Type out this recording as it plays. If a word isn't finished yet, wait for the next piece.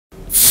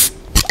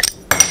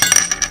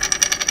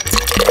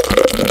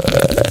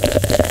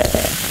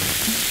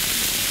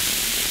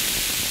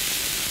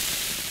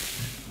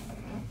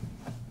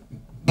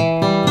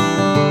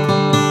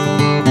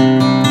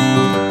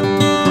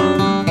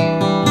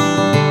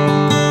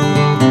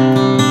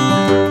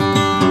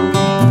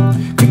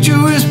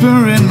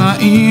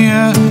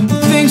ear, the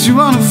things you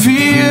wanna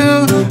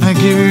feel. I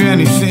give you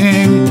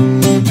anything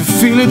to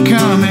feel it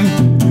coming.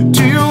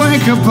 Do you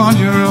wake up on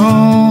your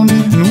own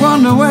and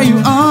wonder where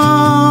you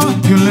are?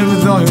 You live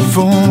with all your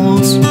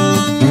faults.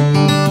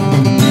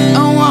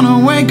 I wanna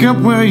wake up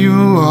where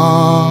you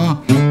are.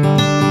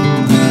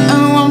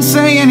 I won't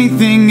say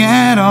anything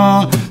at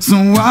all, so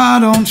why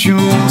don't you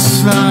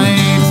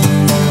slide?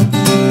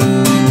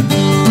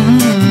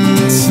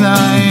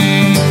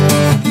 Slide.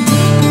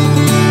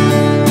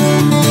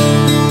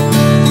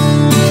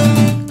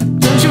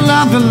 Don't you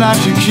love the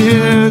life you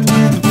killed?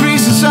 The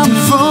priest is on the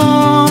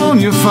phone.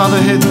 Your father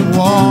hit the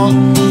wall.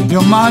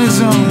 Your mother's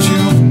owned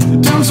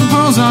you. Don't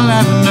suppose I'll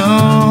ever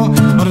know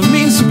what it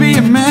means to be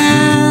a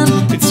man.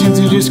 It seems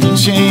you just can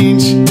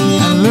change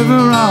and live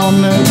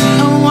around it.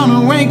 I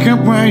wanna wake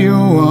up where you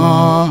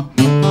are.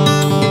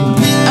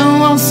 I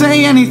won't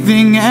say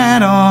anything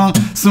at all,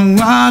 so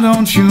why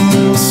don't you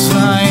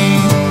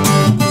slide?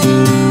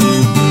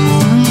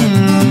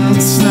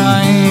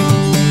 Slide.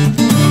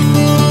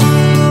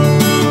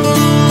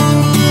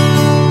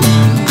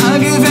 I'll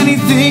give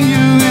anything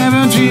you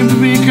ever dreamed to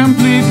be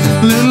complete.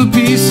 Little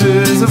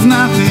pieces of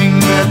nothing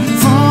left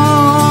for.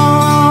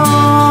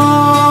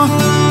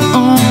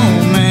 Oh,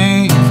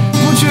 May,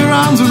 put your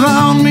arms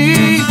around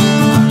me.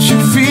 What you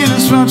feel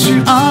is what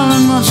you are,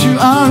 and what you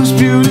are is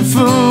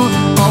beautiful.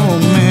 Oh,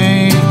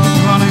 May,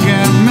 wanna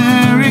get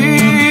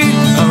married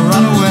or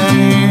run away?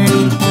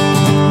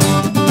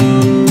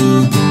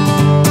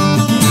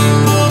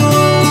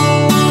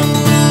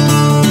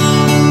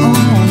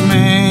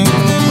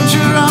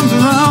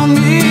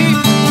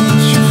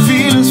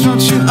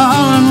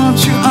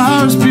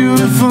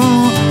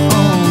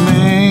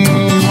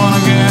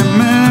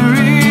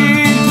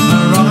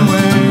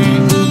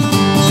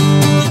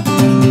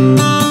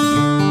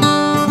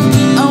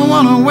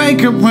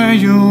 Wake up where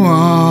you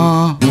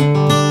are.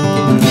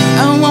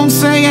 I won't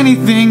say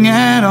anything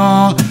at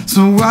all,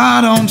 so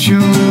why don't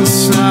you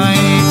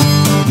slide?